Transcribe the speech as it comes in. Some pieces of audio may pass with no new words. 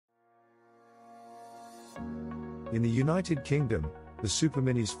In the United Kingdom, the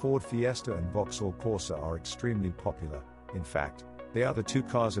superminis Ford Fiesta and Vauxhall Corsa are extremely popular. In fact, they are the two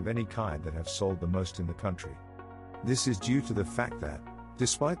cars of any kind that have sold the most in the country. This is due to the fact that,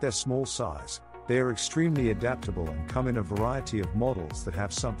 despite their small size, they are extremely adaptable and come in a variety of models that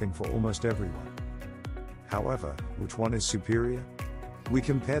have something for almost everyone. However, which one is superior? We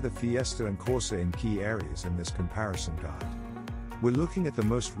compare the Fiesta and Corsa in key areas in this comparison guide. We're looking at the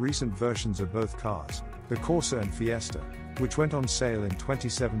most recent versions of both cars, the Corsa and Fiesta, which went on sale in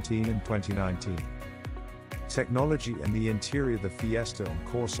 2017 and 2019. Technology and the interior. The Fiesta and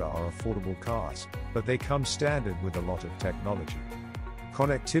Corsa are affordable cars, but they come standard with a lot of technology.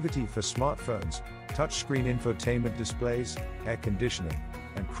 Connectivity for smartphones, touchscreen infotainment displays, air conditioning,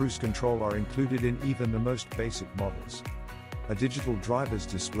 and cruise control are included in even the most basic models. A digital driver's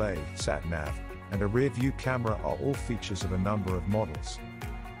display, sat-nav, and a rear-view camera are all features of a number of models.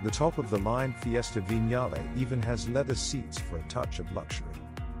 The top-of-the-line Fiesta Vignale even has leather seats for a touch of luxury.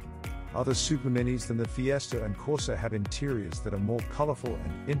 Other superminis than the Fiesta and Corsa have interiors that are more colorful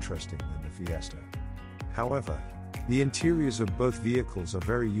and interesting than the Fiesta. However, the interiors of both vehicles are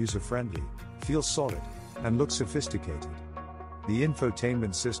very user-friendly, feel solid, and look sophisticated. The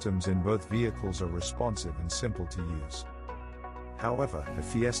infotainment systems in both vehicles are responsive and simple to use. However, the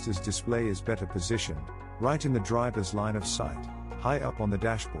Fiesta's display is better positioned, right in the driver's line of sight, high up on the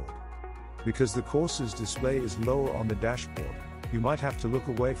dashboard. Because the Corsa's display is lower on the dashboard, you might have to look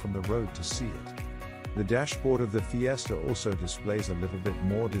away from the road to see it. The dashboard of the Fiesta also displays a little bit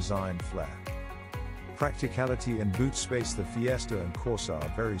more design flair. Practicality and boot space. The Fiesta and Corsa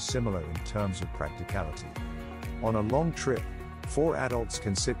are very similar in terms of practicality. On a long trip, 4 adults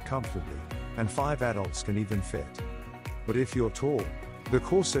can sit comfortably, and 5 adults can even fit. But if you're tall, the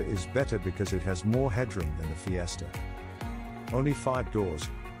Corsa is better because it has more headroom than the Fiesta. Only 5 doors,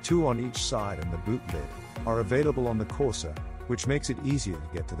 2 on each side and the boot lid, are available on the Corsa, which makes it easier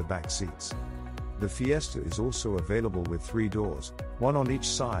to get to the back seats. The Fiesta is also available with 3 doors, 1 on each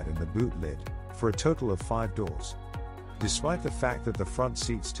side and the boot lid, for a total of 5 doors. Despite the fact that the front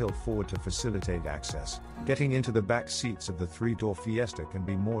seats tilt forward to facilitate access, getting into the back seats of the 3-door Fiesta can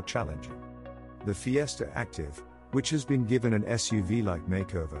be more challenging. The Fiesta Active, which has been given an SUV-like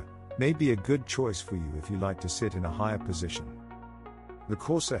makeover, may be a good choice for you if you like to sit in a higher position. The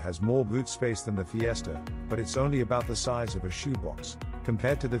Corsa has more boot space than the Fiesta, but it's only about the size of a shoebox.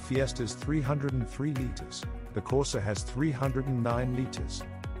 Compared to the Fiesta's 303 liters, the Corsa has 309 liters.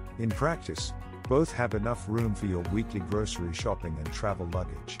 In practice, both have enough room for your weekly grocery shopping and travel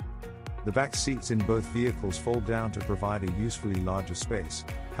luggage. The back seats in both vehicles fold down to provide a usefully larger space.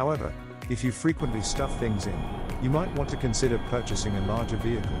 However, if you frequently stuff things in, you might want to consider purchasing a larger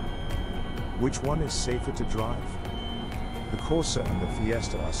vehicle. Which one is safer to drive? The Corsa and the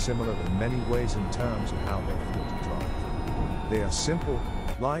Fiesta are similar in many ways in terms of how they feel to drive. They are simple,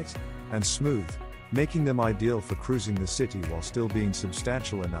 light, and smooth, making them ideal for cruising the city while still being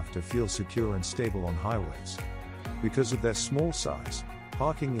substantial enough to feel secure and stable on highways. Because of their small size,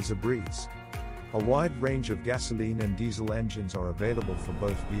 parking is a breeze. A wide range of gasoline and diesel engines are available for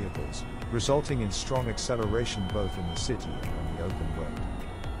both vehicles, resulting in strong acceleration both in the city and on the open road.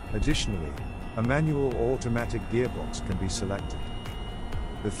 Additionally, a manual or automatic gearbox can be selected.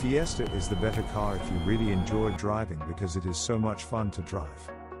 The Fiesta is the better car if you really enjoy driving because it is so much fun to drive.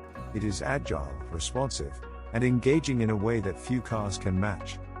 It is agile, responsive, and engaging in a way that few cars can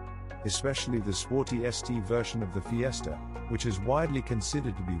match. Especially the sporty ST version of the Fiesta, which is widely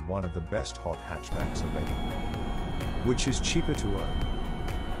considered to be one of the best hot hatchbacks available. Which is cheaper to own?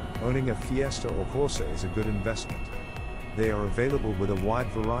 Owning a Fiesta or Corsa is a good investment. They are available with a wide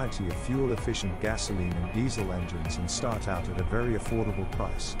variety of fuel-efficient gasoline and diesel engines and start out at a very affordable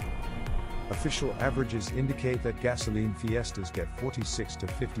price. Official averages indicate that gasoline Fiestas get 46 to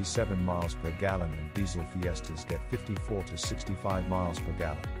 57 miles per gallon and diesel Fiestas get 54 to 65 miles per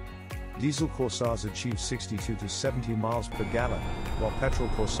gallon. Diesel Corsas achieve 62 to 70 miles per gallon, while petrol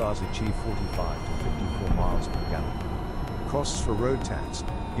Corsas achieve 45 to 54 miles per gallon. Costs for road tax,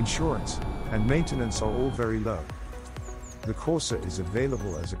 insurance, and maintenance are all very low. The Corsa is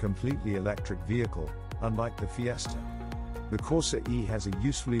available as a completely electric vehicle, unlike the Fiesta. The corsa-e has a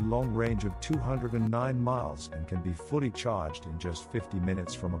usefully long range of 209 miles and can be fully charged in just 50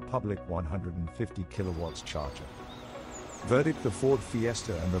 minutes from a public 150 kilowatts charger. Verdict: the Ford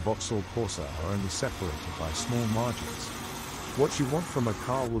Fiesta and the Vauxhall Corsa are only separated by small margins. What you want from a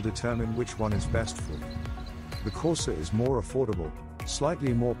car will determine which one is best for you. The Corsa is more affordable,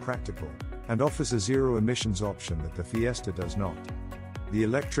 slightly more practical, and offers a zero-emissions option that the Fiesta does not. The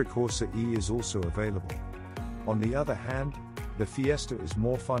electric Corsa-e is also available. On the other hand, the Fiesta is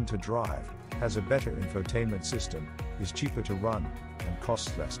more fun to drive, has a better infotainment system, is cheaper to run, and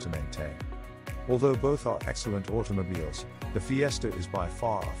costs less to maintain. Although both are excellent automobiles, the Fiesta is by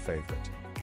far our favorite.